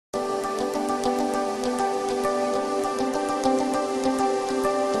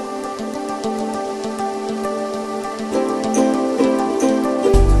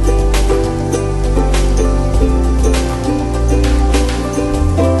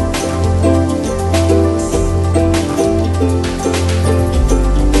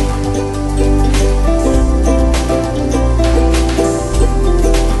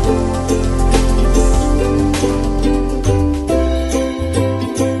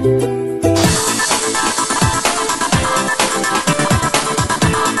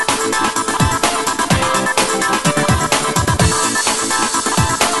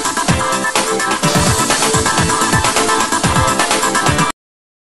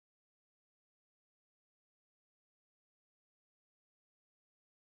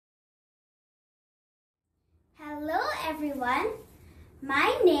Hello everyone, my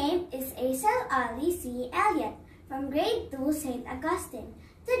name is Acel Oli Elliott from grade 2 St. Augustine.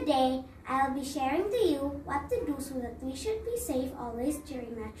 Today, I'll be sharing to you what to do so that we should be safe always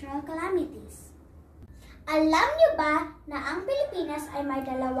during natural calamities. Alam niyo ba na ang Pilipinas ay may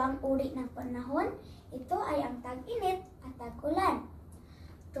dalawang uri ng panahon? Ito ay ang tag-init at tag-ulan.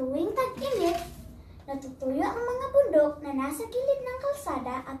 Tuwing tag-init, natutuyo ang mga bundok na nasa gilid ng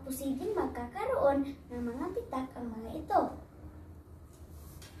kalsada at posibleng magkakaroon ng mga bitak ang mga ito.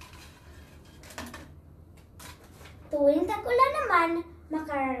 Tuwing tag-ulan naman,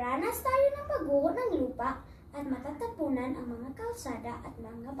 makararanas tayo ng pagguho ng lupa at matatapunan ang mga kalsada at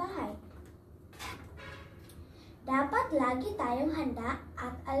mga bahay. Dapat lagi tayong handa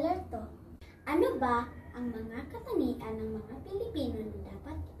at alerto. Ano ba ang mga katangian ng mga Pilipino na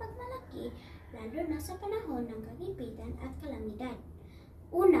dapat ipagmalaki lalo na sa panahon ng kagipitan at kalamidad?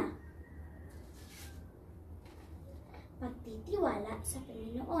 Una, pagtitiwala sa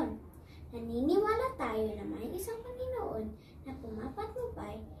Panginoon. Naniniwala tayo na may isang Panginoon na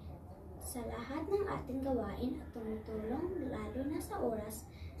pumapatnubay sa lahat ng ating gawain at tumutulong lalo na sa oras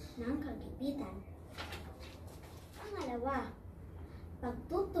ng kagipitan. Pangalawa,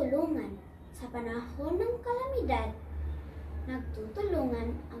 pagtutulungan. Sa panahon ng kalamidad,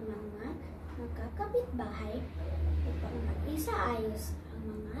 nagtutulungan ang mga magkakapitbahay upang maisaayos ang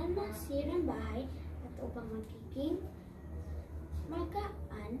mga nasirang bahay at upang magiging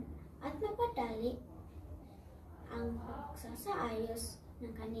magaan at mapadali ang pagsasaayos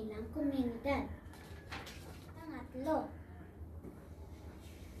ng kanilang komunidad. Pangatlo,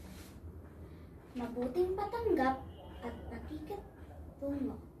 mabuting patanggap at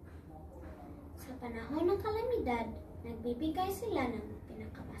pakikitungo. Sa panahon ng kalamidad, nagbibigay sila ng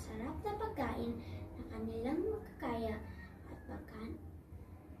pinakamasarap na pagkain na kanilang makakaya at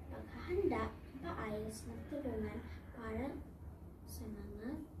paghahanda ng paayos ng tulungan para sa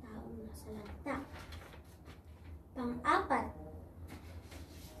mga taong nasalanta. Pang-apat,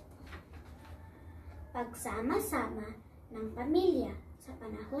 pagsama-sama ng pamilya. Sa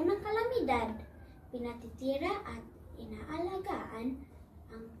panahon ng kalamidad, pinatitira at inaalagaan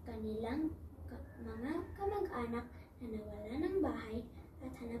ang kanilang mga kamag-anak na nawala ng bahay at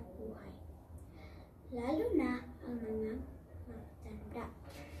hanap buhay, lalo na ang mga matanda.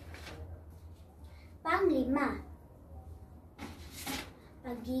 Panglima,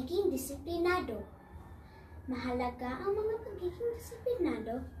 pagiging disiplinado. Mahalaga ang mga pagiging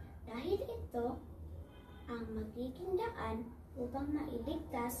disiplinado dahil ito ang magiging daan upang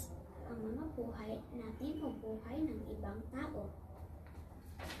mailigtas ang mga buhay natin o buhay ng ibang tao.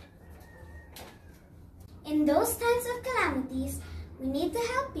 In those times of calamities, we need to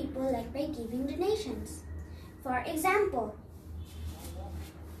help people like by giving donations. For example,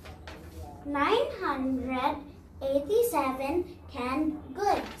 987 canned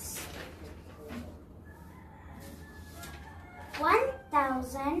goods,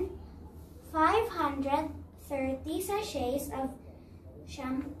 1,530 sachets of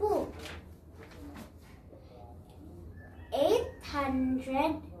shampoo,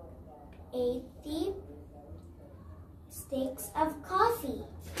 880 sticks of coffee,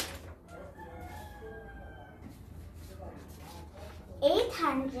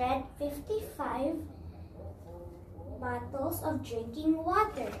 855 bottles of drinking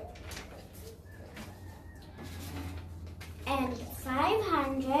water, and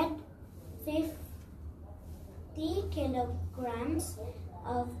 550 kilograms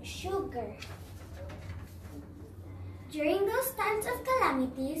of sugar. During those times of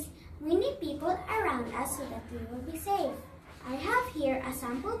calamities, we need people around us so that we will be safe. I have here a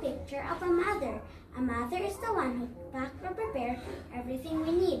sample picture of a mother. A mother is the one who packed or prepared everything we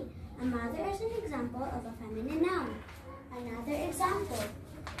need. A mother is an example of a feminine noun. Another example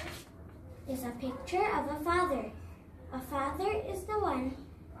is a picture of a father. A father is the one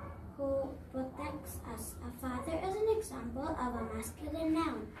who protects us. A father is an example of a masculine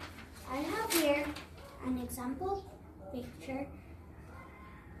noun. I have here an example picture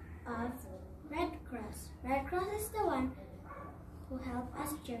of Red Cross. Red Cross is the one who help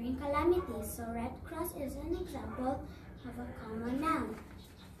us during calamities. So Red Cross is an example of a common noun.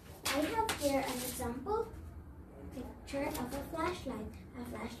 I have here an example picture of a flashlight. A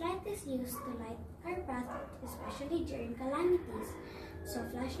flashlight is used to light our path, especially during calamities. So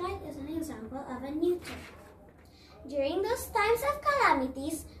flashlight is an example of a neuter. During those times of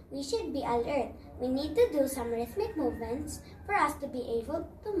calamities, we should be alert. We need to do some rhythmic movements for us to be able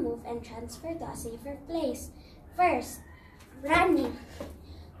to move and transfer to a safer place. First, running.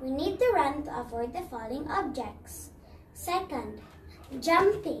 We need to run to avoid the falling objects. Second,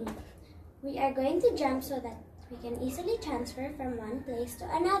 jumping. We are going to jump so that We can easily transfer from one place to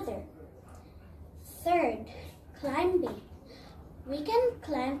another. Third, climbing. We can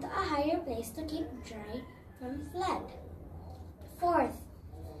climb to a higher place to keep dry from flood. Fourth,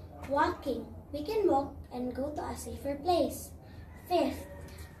 walking. We can walk and go to a safer place. Fifth,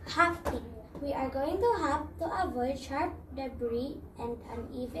 hopping. We are going to hop to avoid sharp debris and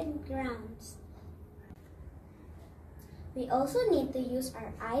uneven grounds. We also need to use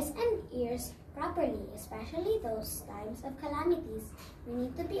our eyes and ears properly, especially those times of calamities. We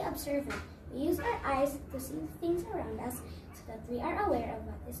need to be observant. We use our eyes to see things around us so that we are aware of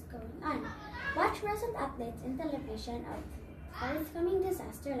what is going on. Watch recent updates in television of forthcoming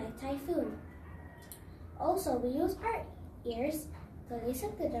disaster like typhoon. Also, we use our ears to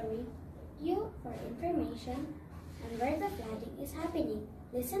listen to the radio for information on where the flooding is happening.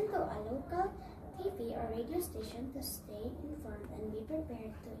 Listen to a local TV or radio station to stay informed and be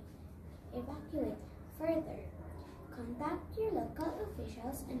prepared to evacuate. Further, contact your local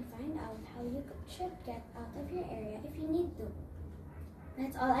officials and find out how you should get out of your area if you need to.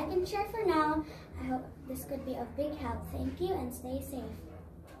 That's all I can share for now. I hope this could be of big help. Thank you and stay safe.